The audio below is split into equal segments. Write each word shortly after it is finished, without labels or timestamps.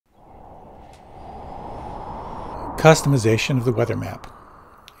Customization of the weather map.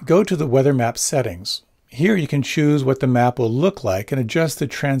 Go to the weather map settings. Here you can choose what the map will look like and adjust the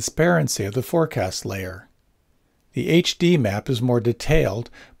transparency of the forecast layer. The HD map is more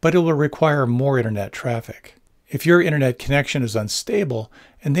detailed, but it will require more internet traffic. If your internet connection is unstable,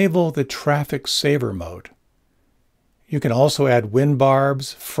 enable the traffic saver mode. You can also add wind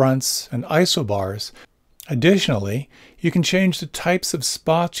barbs, fronts, and isobars. Additionally, you can change the types of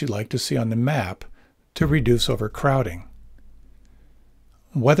spots you'd like to see on the map to reduce overcrowding.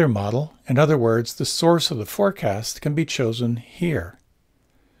 Weather model, in other words, the source of the forecast, can be chosen here.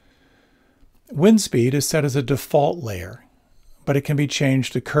 Wind speed is set as a default layer, but it can be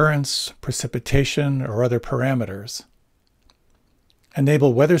changed to currents, precipitation, or other parameters.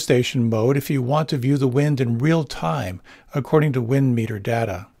 Enable weather station mode if you want to view the wind in real time according to wind meter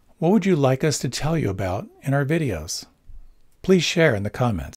data. What would you like us to tell you about in our videos? Please share in the comments.